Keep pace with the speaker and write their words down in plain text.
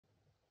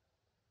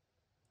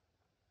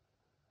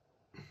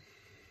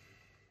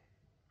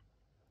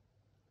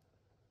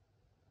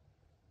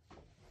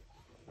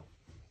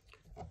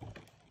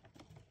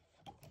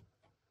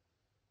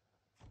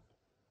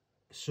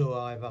So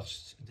I've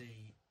asked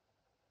the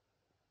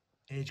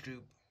age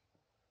group.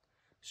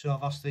 So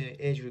I've asked the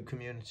age group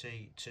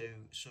community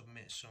to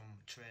submit some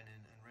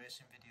training and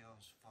racing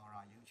videos for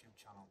our YouTube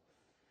channel,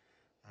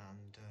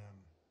 and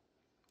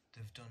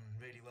they've done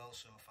really well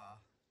so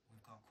far.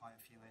 We've got quite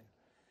a few in,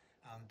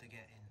 and they're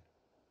getting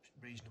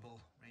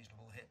reasonable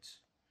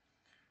hits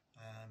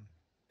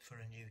for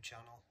a new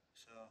channel.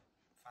 So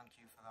thank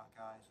you for that,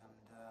 guys, and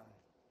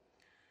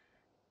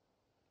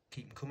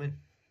keep them coming.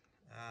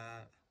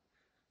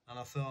 And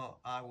I thought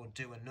I would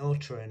do a no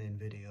training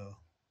video.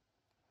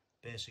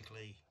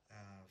 Basically,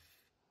 I've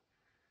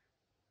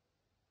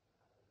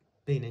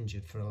been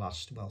injured for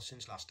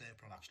since last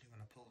April actually, when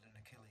I pulled an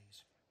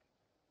Achilles,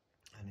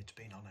 and it's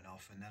been on and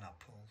off, and then I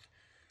pulled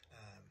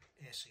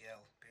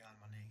ACL behind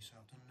my knee, so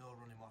I've done no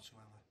running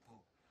whatsoever, but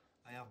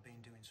I have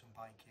been doing some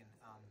biking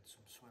and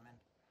some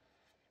swimming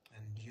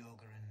and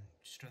yoga and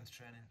strength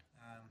training,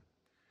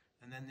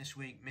 and then this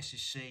week Mrs.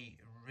 C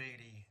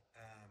really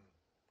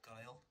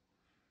got ill,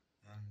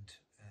 and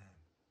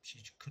she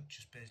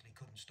basically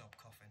couldn't stop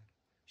coughing.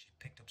 She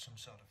picked up some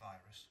sort of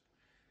virus,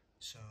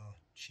 so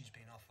she's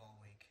been off all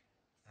week,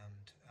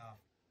 and I've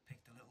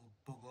picked a little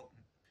bug up,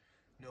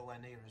 nowhere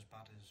near as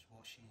bad as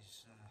what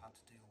she's had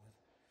to deal with.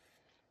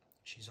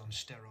 She's on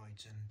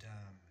steroids and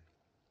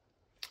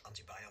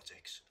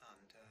antibiotics,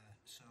 and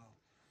so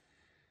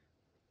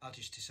I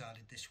just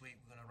decided this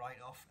week we're going to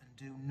write off and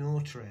do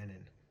no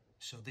training.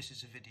 So this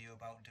is a video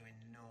about doing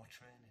no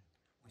training,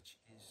 which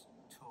is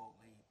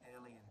totally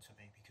alien to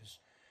me,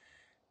 because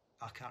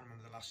I can't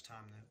remember the last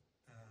time that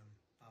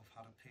I've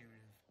had a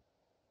period of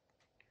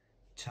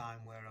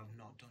time where I've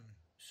not done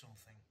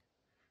something,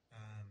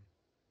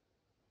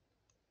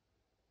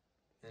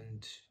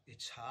 and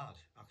it's hard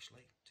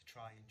actually to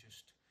try and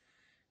just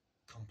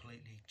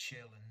completely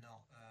chill and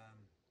not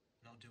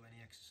do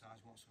any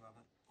exercise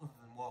whatsoever, other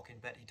than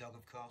walking Betty dog,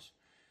 of course.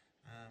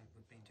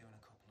 We've been doing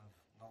a couple of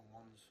long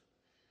ones,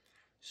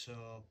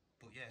 so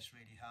but yeah, it's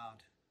really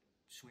hard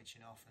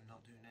switching off and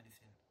not doing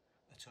anything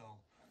at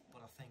all.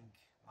 But I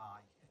think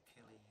my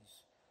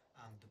Achilles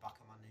and the back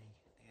of my knee,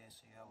 the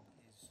ACL,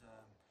 is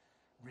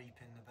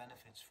reaping the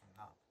benefits from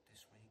that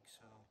this week.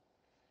 So,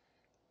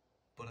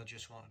 but I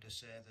just wanted to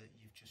say that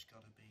you've just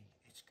got to be,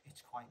 it's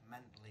quite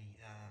mentally,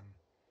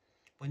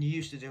 when you're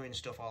used to doing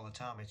stuff all the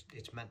time,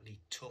 it's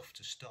mentally tough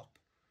to stop.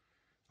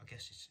 I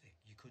guess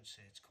you could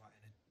say it's quite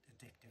an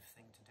addictive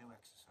thing to do,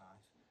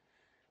 exercise.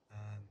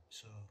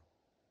 So,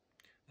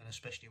 and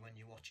especially when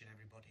you're watching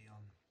everybody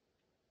on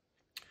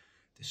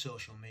the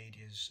social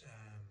medias,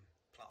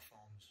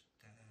 platforms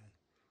that are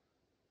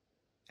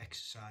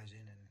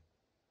exercising and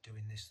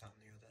doing this, that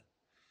and the other,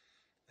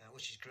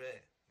 which is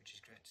great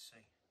to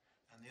see.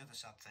 And the other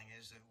sad thing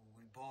is that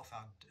we both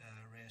had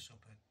a race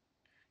up at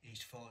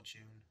East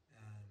Fortune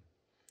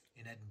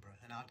in Edinburgh,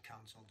 and I'd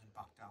cancelled and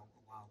backed out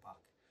a while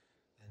back,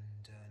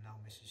 and now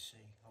Mrs. C,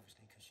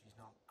 obviously because she's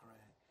not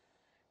great,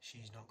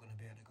 she's not going to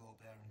be able to go up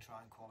there and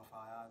try and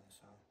qualify either.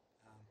 So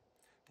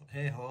but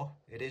hey ho,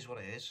 it is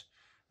what it is,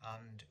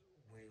 and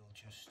we'll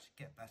just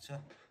get better,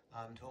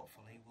 and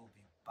hopefully we'll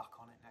be back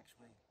on it next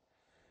week.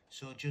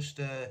 So just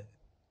a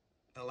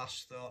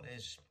last thought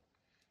is,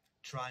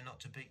 try not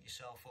to beat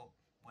yourself up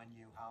when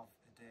you have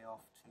a day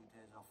off, 2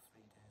 days off,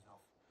 3 days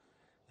off,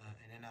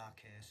 and in our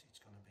case it's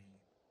going to be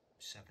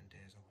 7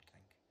 days, I would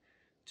think,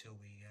 till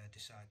we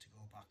decide to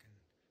go back and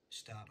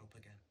start up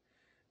again,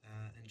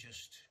 and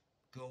just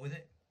go with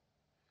it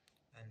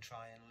and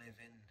try and live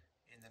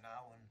in the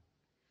now, and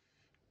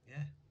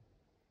yeah,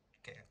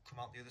 come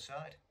out the other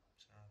side.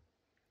 So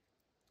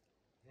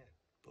yeah,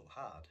 but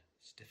hard,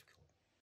 it's difficult.